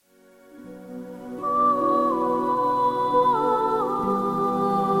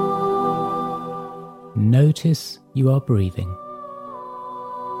and notice you are breathing.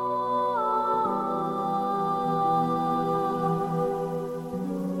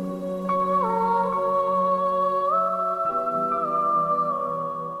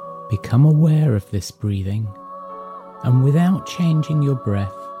 Become aware of this breathing, and without changing your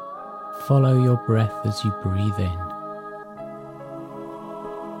breath, follow your breath as you breathe in.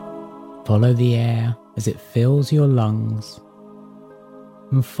 Follow the air as it fills your lungs,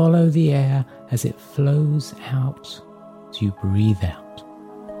 and follow the air as it flows out as you breathe out.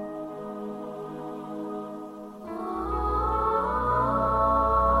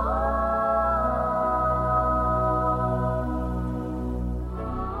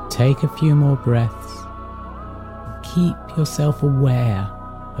 Take a few more breaths and keep yourself aware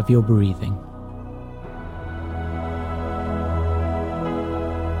of your breathing.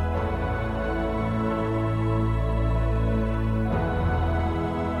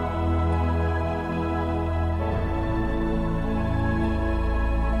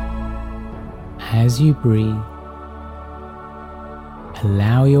 As you breathe,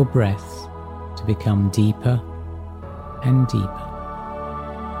 allow your breath to become deeper and deeper.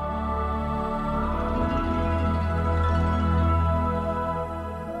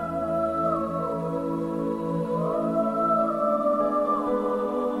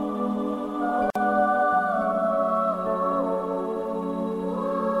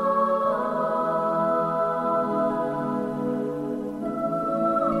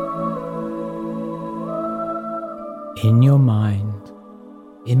 In your mind,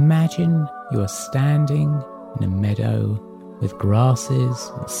 imagine you are standing in a meadow with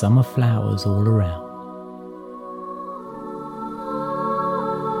grasses and summer flowers all around.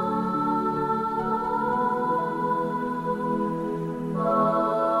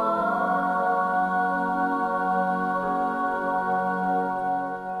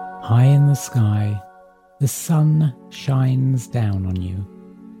 High in the sky, the sun shines down on you,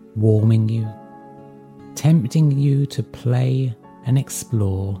 warming you, tempting you to play and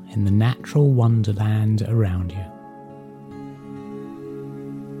explore in the natural wonderland around you.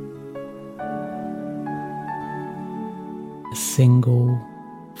 A single,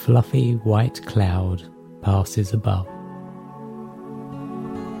 fluffy white cloud passes above.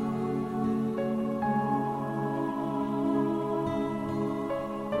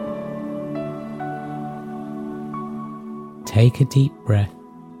 Take a deep breath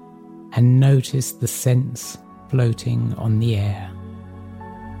and notice the scents floating on the air.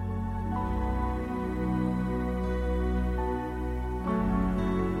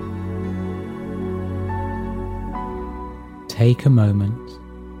 Take a moment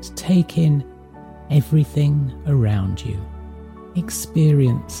to take in everything around you.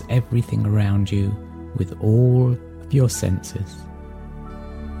 Experience everything around you with all of your senses.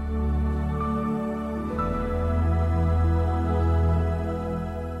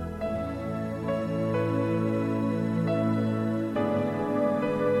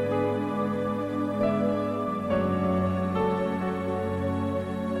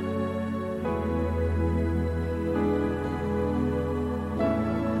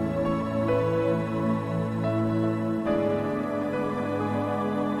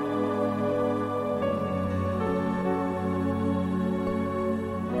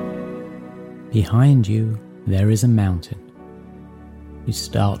 Behind you, there is a mountain. You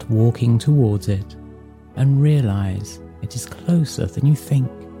start walking towards it and realize it is closer than you think.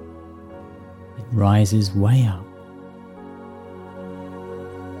 It rises way up.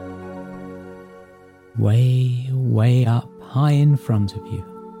 Way, way up, high in front of you.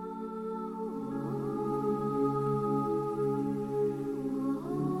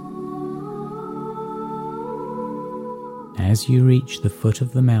 As you reach the foot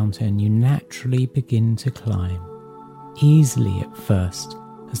of the mountain, you naturally begin to climb, easily at first,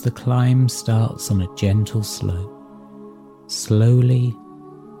 as the climb starts on a gentle slope. Slowly,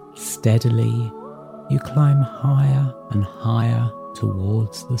 steadily, you climb higher and higher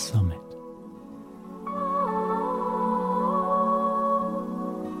towards the summit.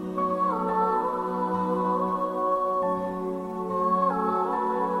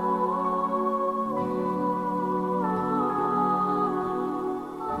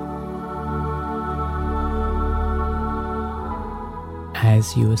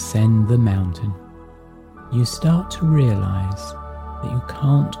 As you ascend the mountain, you start to realize that you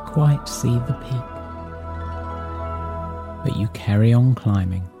can't quite see the peak, but you carry on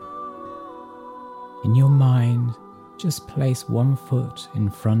climbing. In your mind, just place one foot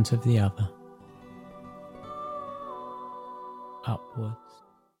in front of the other, upwards